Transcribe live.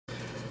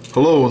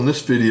Hello, in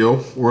this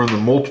video we're in the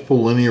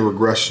multiple linear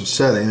regression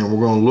setting and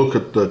we're going to look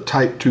at the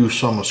type 2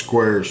 sum of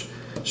squares.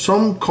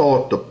 Some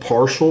call it the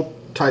partial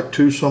type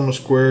 2 sum of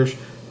squares.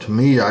 To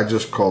me, I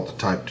just call it the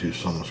type 2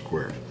 sum of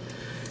squares.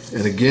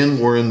 And again,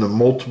 we're in the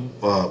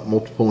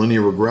multiple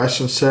linear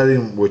regression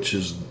setting, which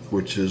is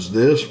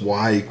this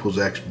y equals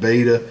x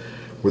beta,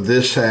 where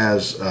this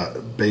has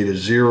beta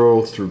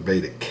 0 through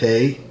beta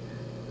k,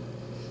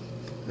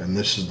 and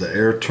this is the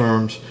error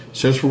terms.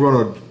 Since we're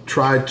going to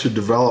try to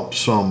develop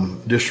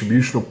some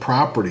distributional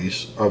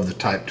properties of the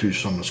type 2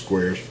 sum of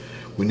squares,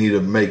 we need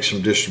to make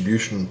some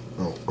distribution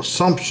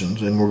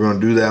assumptions, and we're going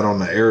to do that on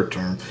the error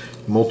term.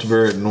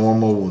 Multivariate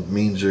normal with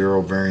mean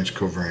zero, variance,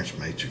 covariance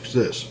matrix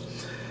this.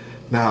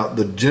 Now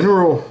the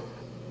general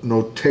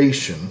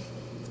notation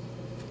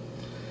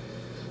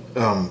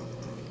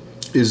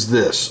is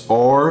this: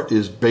 R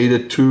is beta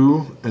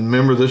 2, and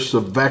remember this is a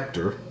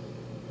vector,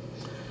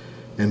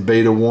 and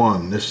beta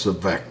 1, this is a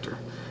vector.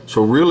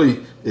 So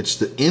really it's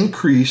the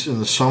increase in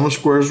the sum of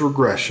squares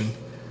regression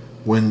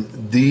when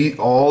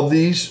all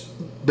these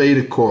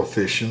beta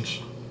coefficients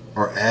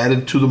are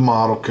added to the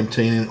model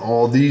containing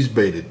all these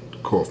beta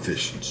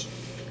coefficients.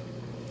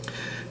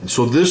 And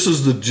so this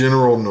is the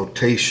general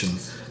notation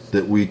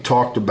that we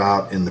talked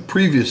about in the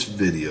previous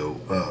video,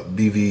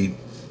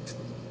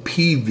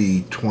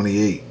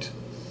 PV28.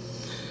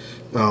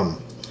 And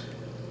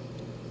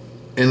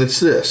it's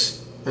this.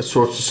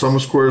 So it's the sum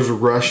of squares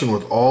regression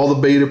with all the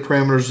beta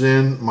parameters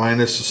in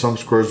minus the sum of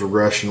squares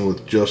regression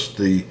with just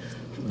the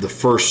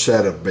first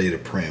set of beta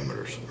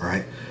parameters,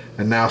 right?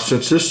 And now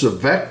since this is a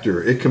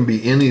vector, it can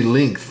be any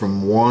length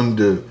from 1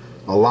 to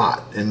a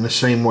lot. In the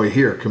same way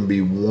here, it can be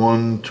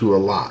 1 to a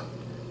lot,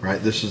 right?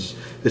 It's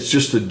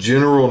just a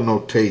general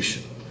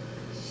notation.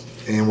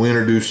 And we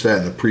introduced that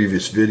in the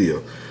previous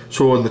video.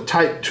 So in the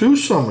type 2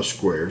 sum of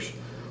squares,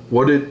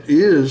 what it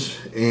is,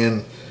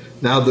 and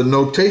now the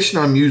notation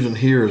I'm using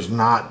here is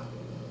not,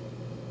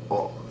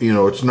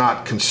 it's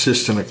not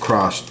consistent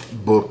across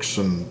books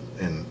and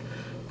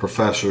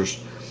professors.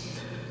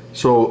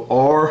 So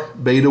R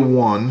beta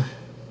 1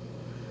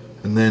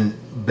 and then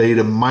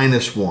beta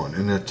minus 1,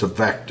 and it's a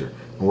vector.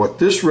 And what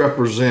this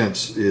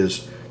represents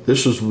is,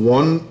 this is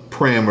one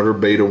parameter,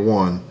 beta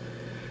 1,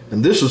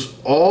 and this is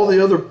all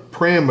the other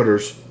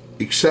parameters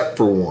except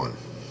for 1.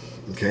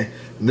 Okay?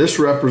 And this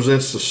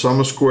represents the sum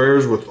of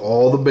squares with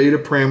all the beta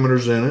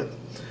parameters in it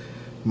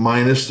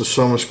minus the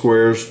sum of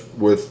squares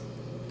with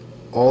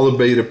all the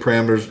beta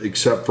parameters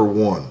except for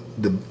 1,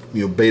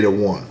 beta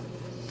 1.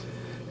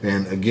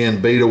 And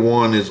again, beta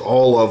 1 is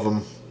all of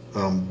them,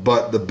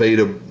 but the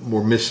beta,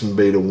 we're missing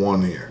beta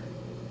 1 here.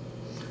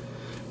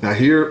 Now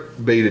here,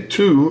 beta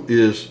 2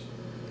 is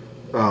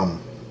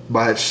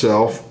by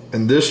itself,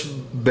 and this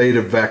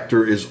beta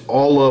vector is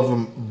all of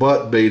them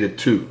but beta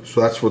 2. So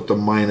that's what the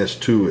minus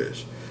 2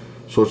 is.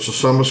 So it's the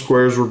sum of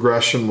squares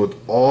regression with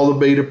all the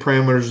beta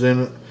parameters in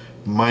it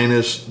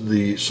minus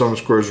the sum of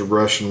squares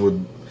regression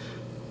with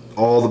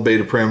all the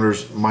beta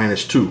parameters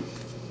minus 2.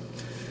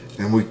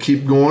 And we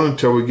keep going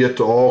until we get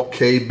to all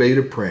k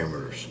beta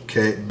parameters.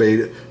 K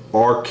beta,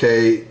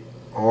 rk,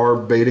 r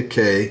beta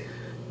k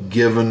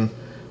given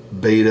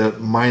beta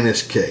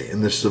minus k.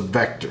 And this is a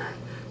vector.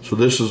 So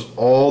this is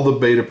all the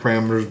beta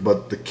parameters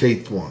but the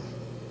kth one.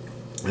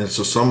 And it's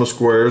the sum of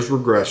squares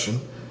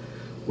regression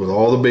with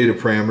all the beta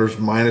parameters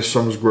minus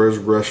sum of squares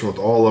regression with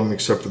all of them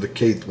except for the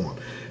kth one.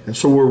 And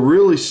so we're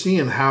really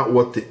seeing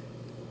what the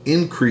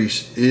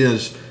increase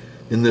is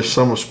in this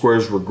sum of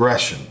squares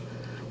regression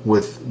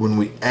with when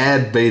we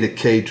add beta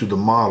k to the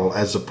model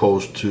as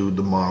opposed to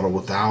the model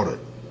without it.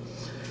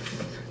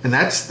 And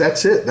that's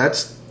it.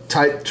 That's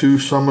type 2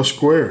 sum of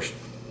squares.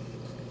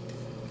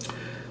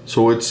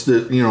 So it's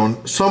the,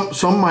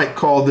 some might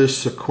call this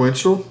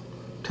sequential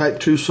type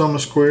 2 sum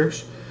of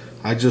squares.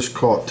 I just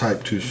call it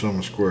type 2 sum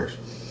of squares.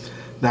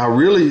 Now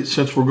really,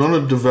 since we're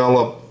going to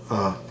develop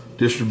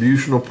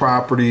distributional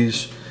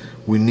properties,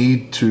 we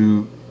need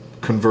to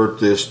convert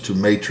this to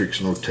matrix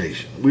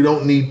notation. We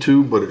don't need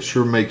to, but it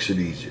sure makes it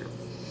easier.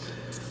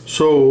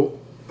 So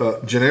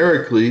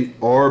generically,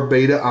 R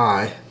beta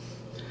I,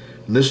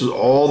 and this is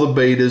all the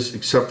betas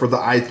except for the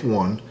ith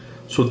one.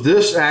 So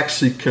this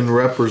actually can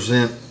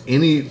represent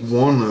any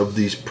one of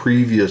these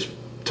previous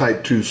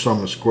type 2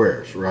 sum of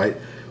squares, right?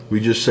 We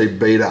just say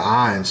beta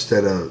I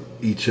instead of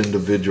each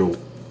individual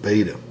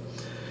beta.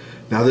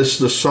 Now this is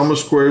the sum of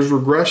squares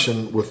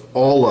regression with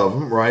all of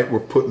them, right? We're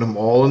putting them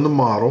all in the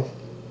model.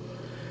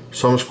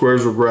 Sum of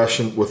squares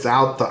regression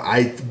without the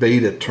ith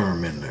beta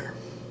term in there.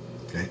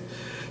 Okay.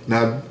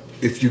 Now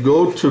if you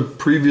go to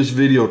previous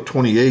video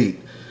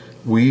 28,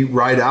 we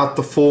write out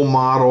the full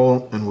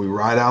model and we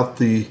write out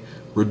the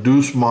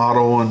reduced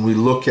model and we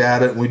look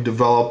at it and we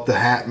develop the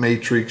hat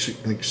matrix,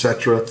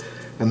 etc.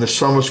 And the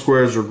sum of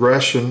squares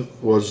regression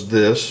was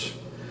this.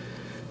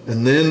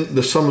 And then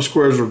the sum of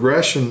squares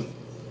regression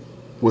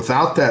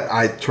without that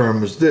ith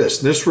term is this.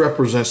 This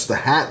represents the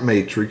hat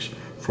matrix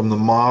from the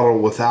model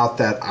without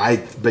that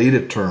ith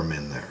beta term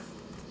in there.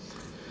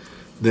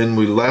 Then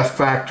we left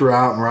factor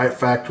out and right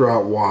factor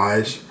out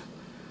y's.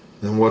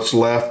 Then what's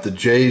left, the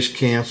J's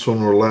cancel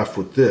and we're left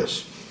with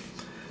this.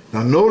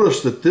 Now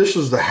notice that this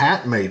is the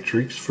hat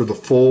matrix for the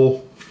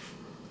full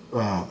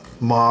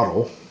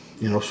model.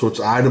 You know, so it's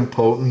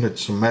idempotent,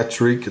 it's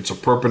symmetric, it's a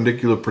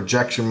perpendicular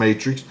projection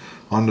matrix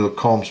onto the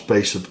column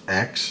space of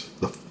X,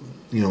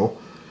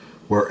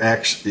 where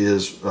X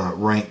is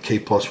rank K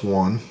plus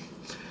 1.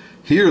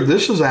 Here,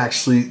 this is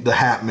actually the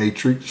hat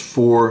matrix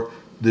for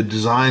the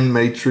design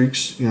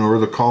matrix, or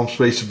the column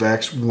space of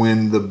X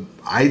when the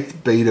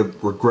ith beta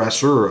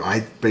regressor or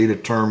ith beta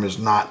term is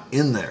not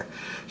in there.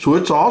 So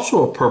it's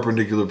also a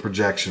perpendicular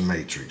projection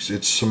matrix.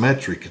 It's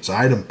symmetric, it's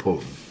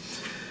idempotent.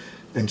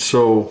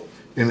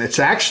 And it's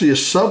actually a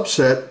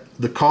subset.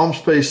 The column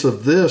space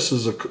of this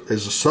is a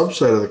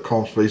subset of the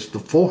column space of the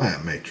full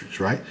hat matrix,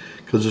 right?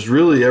 Because it's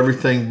really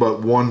everything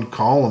but one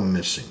column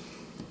missing.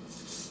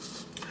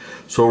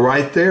 So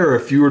right there,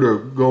 if you were to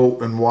go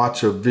and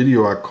watch a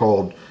video I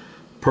called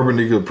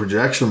Perpendicular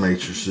Projection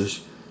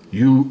Matrices,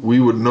 we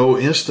would know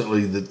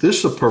instantly that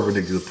this is a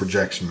perpendicular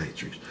projection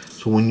matrix.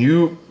 So when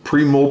you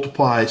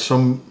pre-multiply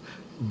some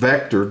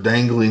vector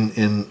dangling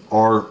in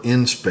R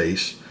in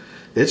space,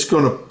 it's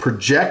going to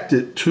project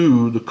it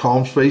to the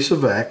column space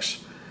of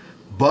X,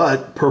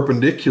 but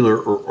perpendicular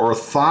or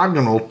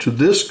orthogonal to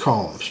this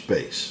column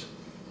space.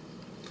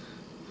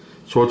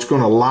 So it's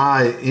going to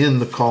lie in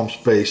the column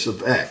space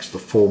of X, the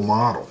full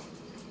model.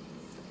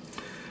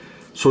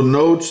 So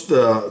notes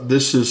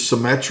this is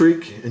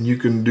symmetric, and you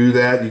can do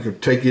that. You can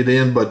take it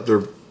in, but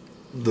they're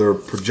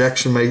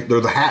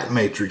the hat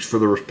matrix for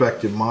the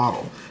respective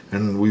model,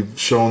 and we've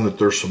shown that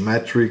they're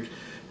symmetric.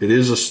 It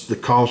is the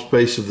column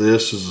space of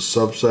this is a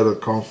subset of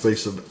the column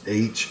space of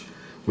H,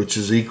 which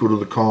is equal to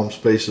the column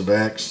space of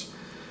X.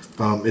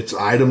 It's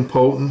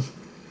idempotent.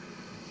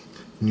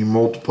 When you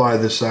multiply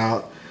this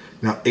out,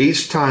 now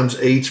H times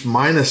H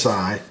minus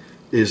I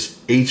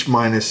is H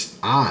minus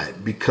I,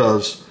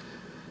 because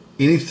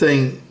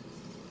anything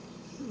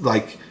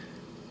like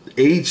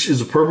H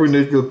is a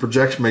perpendicular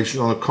projection matrix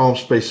on the column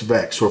space of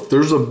X. So if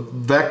there's a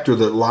vector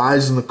that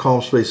lies in the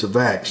column space of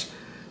X,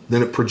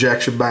 then it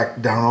projects it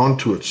back down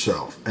onto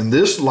itself. And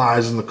this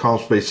lies in the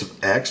column space of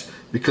X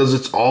because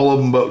it's all of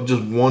them but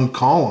just one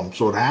column,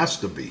 so it has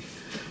to be.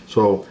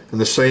 So,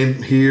 and the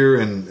same here,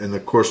 and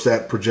of course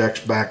that projects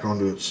back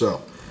onto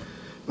itself.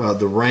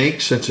 The rank,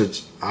 since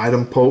it's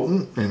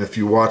idempotent, and if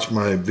you watch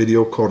my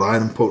video called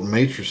Idempotent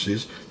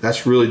Matrices,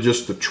 that's really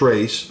just the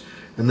trace.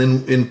 And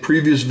then in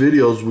previous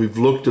videos we've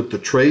looked at the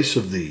trace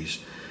of these.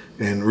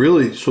 And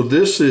really, so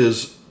this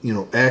is,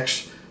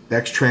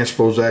 X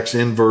transpose X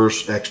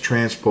inverse X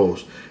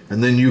transpose,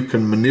 and then you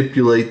can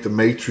manipulate the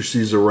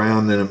matrices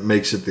around, and it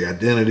makes it the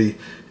identity,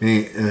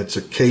 and it's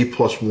a K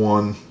plus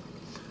 1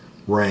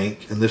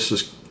 rank, and this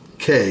is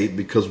K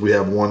because we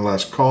have one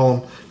less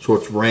column, so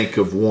it's rank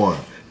of 1,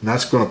 and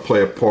that's going to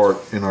play a part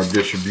in our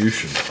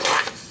distribution.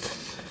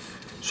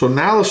 So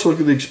now let's look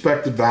at the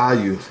expected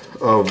value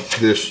of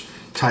this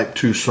type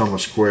 2 sum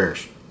of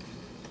squares.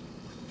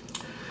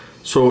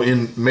 So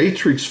in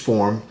matrix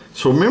form,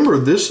 so remember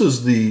this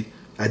is the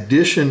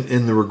addition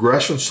in the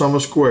regression sum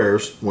of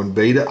squares when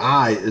beta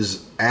I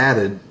is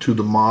added to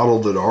the model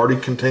that already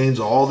contains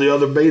all the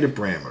other beta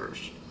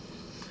parameters.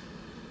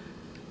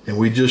 And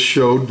we just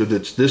showed that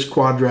it's this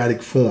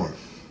quadratic form.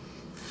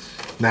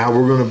 Now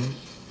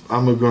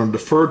I'm going to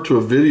defer to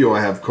a video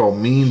I have called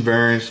Mean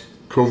Variance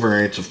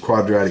Covariance of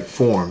Quadratic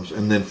Forms,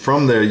 and then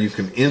from there you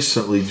can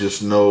instantly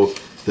just know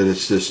that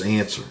it's this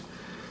answer.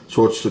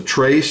 So it's the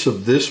trace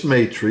of this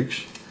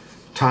matrix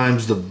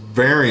times the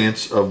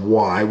variance of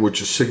y,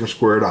 which is sigma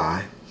squared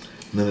I,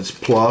 and then it's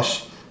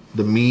plus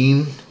the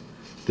mean,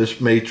 this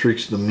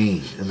matrix, the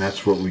mean, and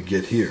that's what we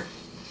get here.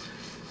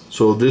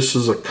 So this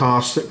is a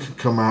constant, can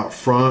come out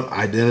front,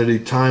 identity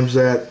times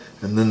that,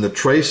 and then the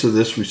trace of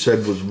this we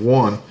said was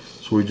 1,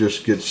 so we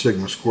just get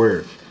sigma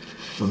squared.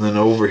 And then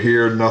over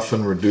here,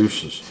 nothing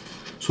reduces.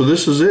 So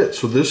this is it.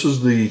 So this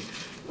is the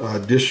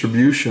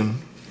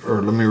distribution,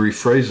 or let me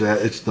rephrase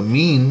that, it's the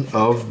mean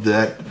of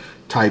that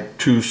type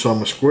 2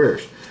 sum of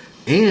squares.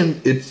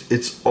 And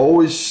it's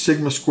always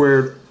sigma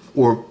squared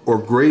or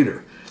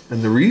greater.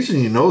 And the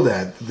reason you know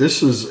that,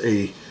 this is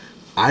a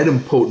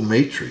idempotent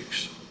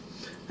matrix.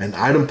 And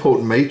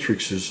idempotent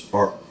matrices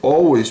are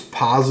always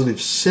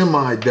positive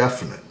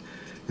semi-definite.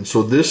 And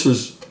so this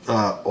is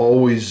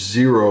always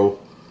 0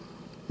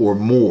 or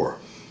more.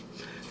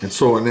 And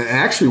so, and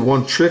actually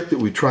one trick that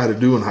we try to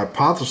do in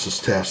hypothesis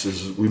tests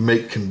is we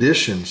make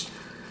conditions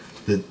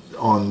that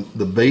on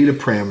the beta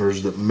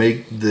parameters that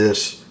make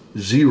this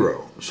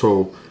 0.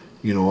 So,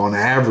 on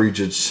average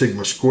it's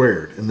sigma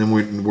squared, and then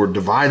we're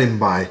dividing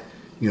by,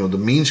 the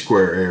mean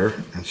square error,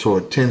 and so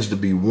it tends to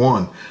be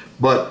 1.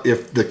 But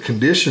if the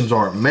conditions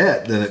aren't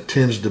met, then it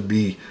tends to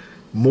be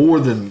more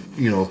than,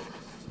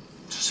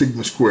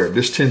 sigma squared.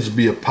 This tends to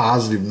be a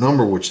positive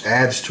number which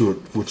adds to it,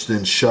 which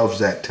then shoves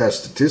that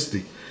test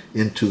statistic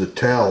into the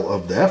tail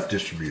of the F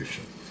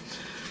distribution.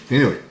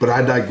 Anyway, but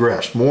I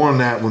digress. More on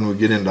that when we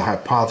get into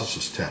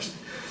hypothesis testing.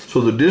 So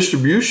the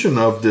distribution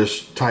of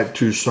this type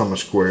 2 sum of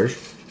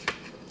squares,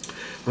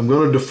 I'm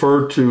going to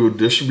defer to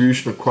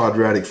distribution of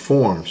quadratic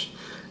forms.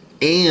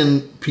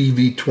 and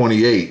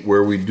PV28,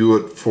 where we do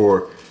it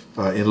for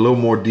in a little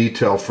more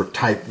detail for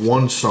type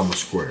 1 sum of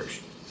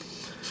squares.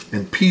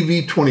 And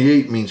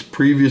PV28 means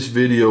previous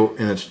video,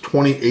 and it's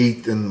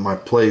 28th in my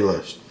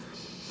playlist.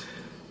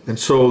 And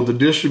so the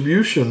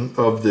distribution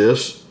of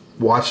this,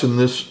 watching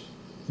this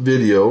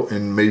video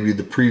and maybe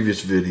the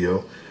previous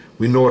video,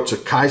 we know it's a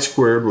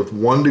chi-squared with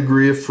 1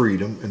 degree of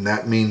freedom, and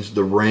that means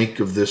the rank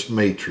of this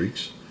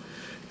matrix.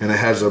 And it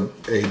has a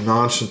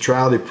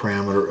non-centrality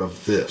parameter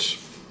of this.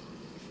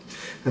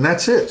 And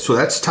that's it. So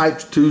that's type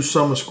 2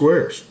 sum of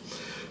squares.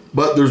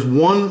 But there's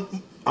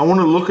one, I want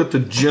to look at the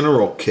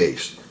general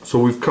case. So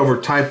we've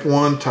covered type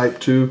 1, type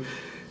 2,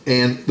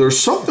 and there's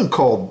something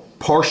called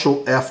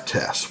partial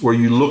f-test, where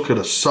you look at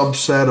a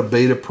subset of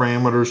beta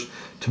parameters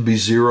to be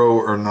 0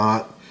 or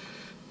not.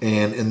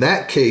 And in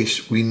that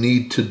case, we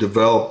need to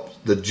develop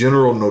the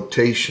general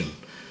notation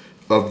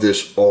of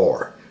this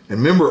R. And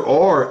remember,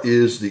 R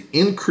is the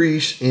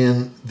increase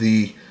in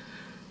the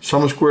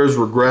sum of squares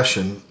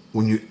regression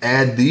when you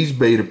add these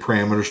beta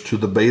parameters to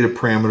the beta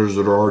parameters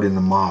that are already in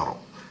the model.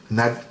 And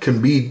that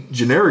can be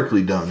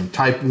generically done. In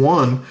type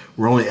 1,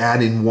 we're only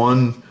adding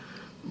one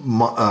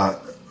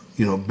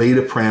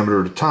beta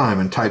parameter at a time.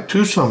 In type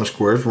 2 sum of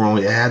squares, we're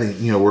only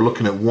adding, we're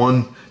looking at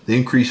the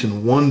increase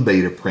in one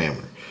beta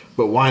parameter.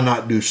 But why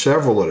not do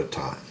several at a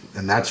time?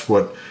 And that's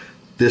what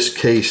this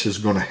case is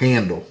going to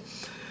handle,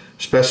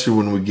 especially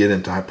when we get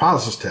into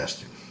hypothesis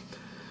testing.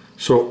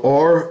 So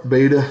R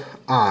beta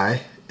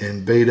I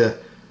and beta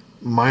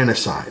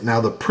minus I. Now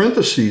the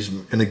parentheses,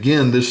 and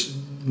again, this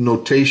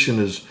notation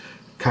is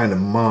kind of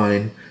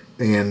mine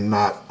and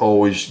not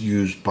always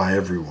used by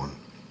everyone.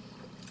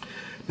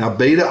 Now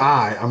beta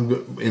I,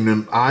 and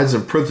then I's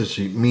in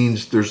parentheses,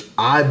 means there's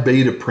I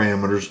beta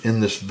parameters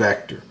in this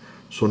vector.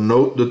 So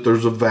note that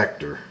there's a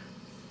vector,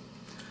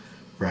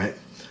 right?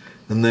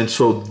 And then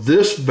so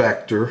this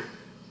vector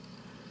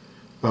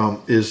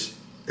is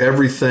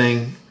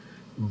everything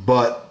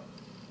but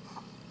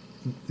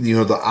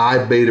the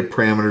I beta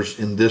parameters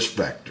in this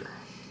vector,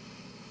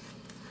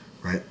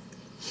 right?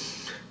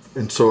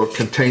 And so it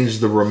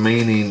contains the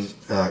remaining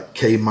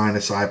k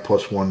minus I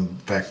plus 1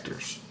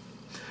 vectors.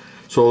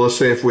 So let's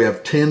say if we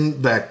have 10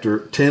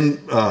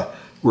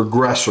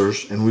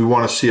 regressors, and we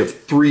want to see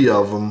if 3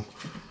 of them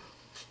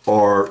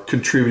are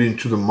contributing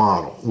to the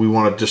model. We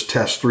want to just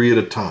test 3 at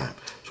a time.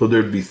 So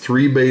there'd be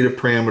 3 beta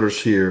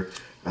parameters here,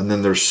 and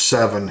then there's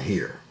 7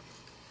 here.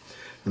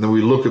 And then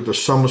we look at the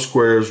sum of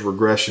squares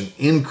regression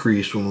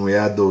increase when we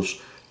add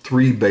those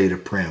 3 beta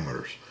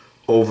parameters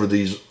over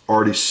these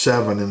already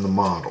 7 in the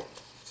model.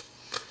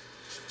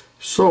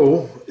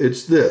 So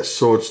it's this.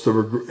 So it's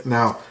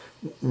now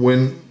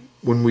when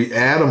we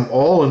add them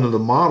all into the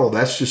model,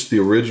 that's just the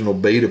original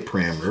beta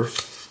parameter,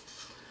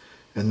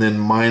 and then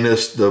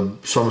minus the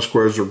sum of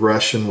squares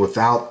regression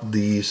without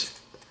these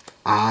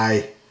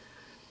I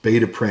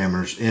beta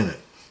parameters in it.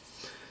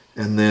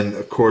 And then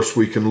of course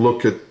we can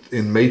look at,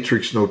 in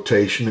matrix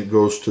notation, it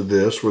goes to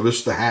this, where this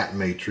is the hat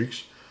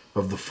matrix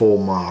of the full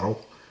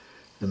model,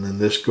 and then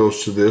this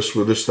goes to this,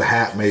 where this is the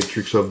hat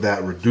matrix of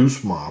that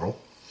reduced model.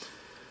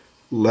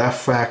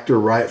 Left factor,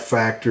 right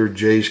factor,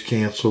 J's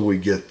cancel, we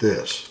get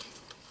this.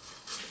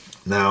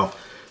 Now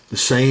the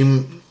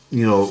same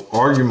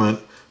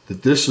argument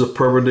that this is a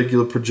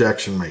perpendicular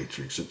projection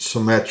matrix, it's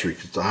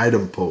symmetric, it's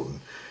idempotent,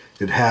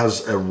 it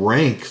has a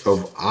rank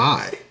of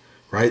I,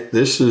 right?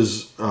 This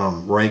is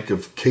rank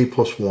of k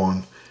plus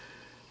 1,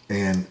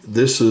 and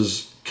this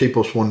is k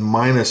plus 1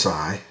 minus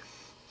I,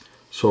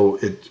 so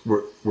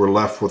we're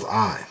left with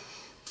I.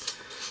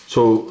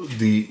 So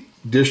the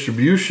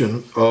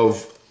distribution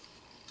of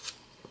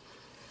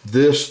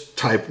this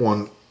type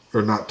 1,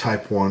 or not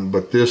type 1,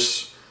 but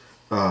this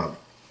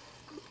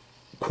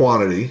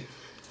quantity,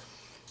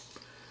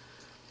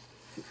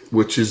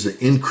 which is the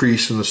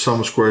increase in the sum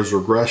of squares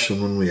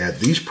regression when we add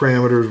these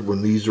parameters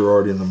when these are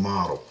already in the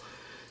model,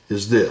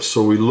 is this.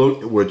 So we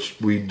look, which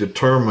we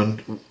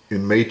determined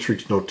in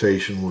matrix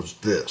notation was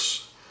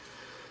this.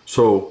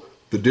 So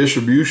the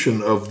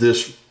distribution of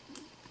this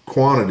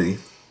quantity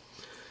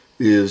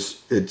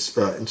is,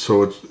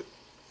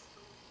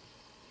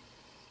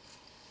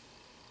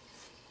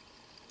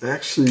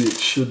 actually it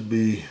should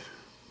be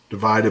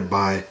divided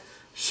by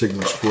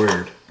sigma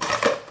squared.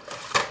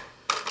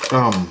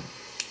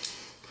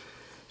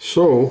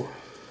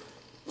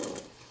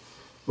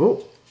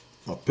 Oh,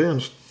 my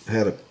pen's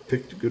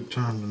picked a good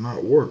time to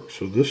not work.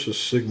 So this is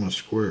sigma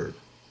squared.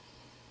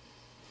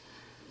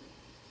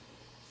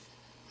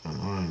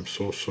 And I'm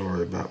so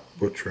sorry about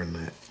butchering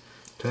that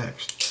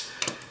text.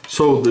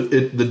 So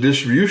the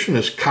distribution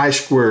is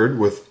chi-squared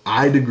with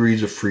I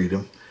degrees of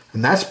freedom,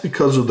 and that's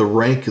because of the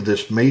rank of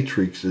this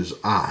matrix is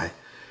I.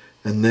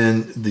 And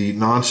then the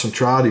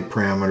non-centrality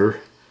parameter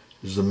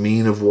is the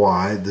mean of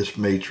y, this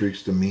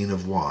matrix, the mean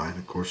of y, and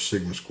of course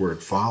sigma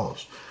squared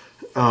follows.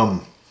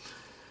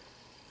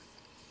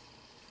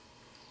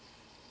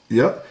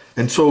 Yep.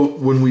 And so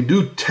when we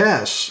do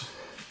tests,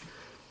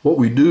 what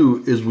we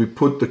do is we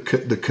put the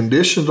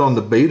conditions on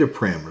the beta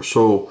parameter.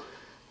 So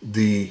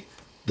the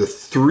the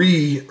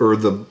three, or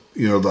the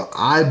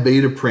I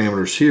beta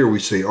parameters here, we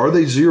say, are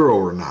they 0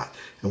 or not?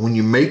 And when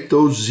you make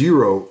those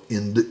 0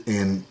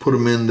 and put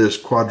them in this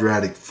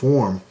quadratic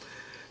form,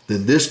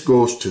 then this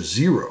goes to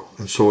 0.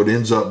 And so it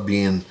ends up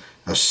being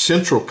a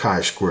central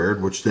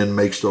chi-squared, which then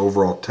makes the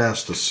overall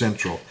test a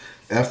central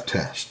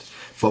f-test.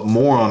 But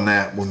more on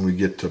that when we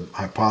get to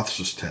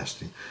hypothesis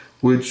testing,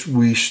 which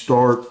we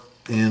start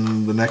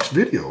in the next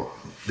video,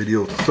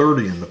 video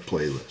 30 in the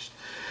playlist.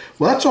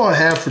 Well, that's all I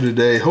have for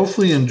today.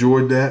 Hopefully you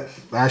enjoyed that.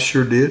 I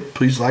sure did.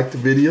 Please like the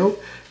video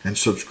and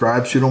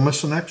subscribe so you don't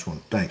miss the next one.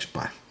 Thanks.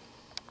 Bye.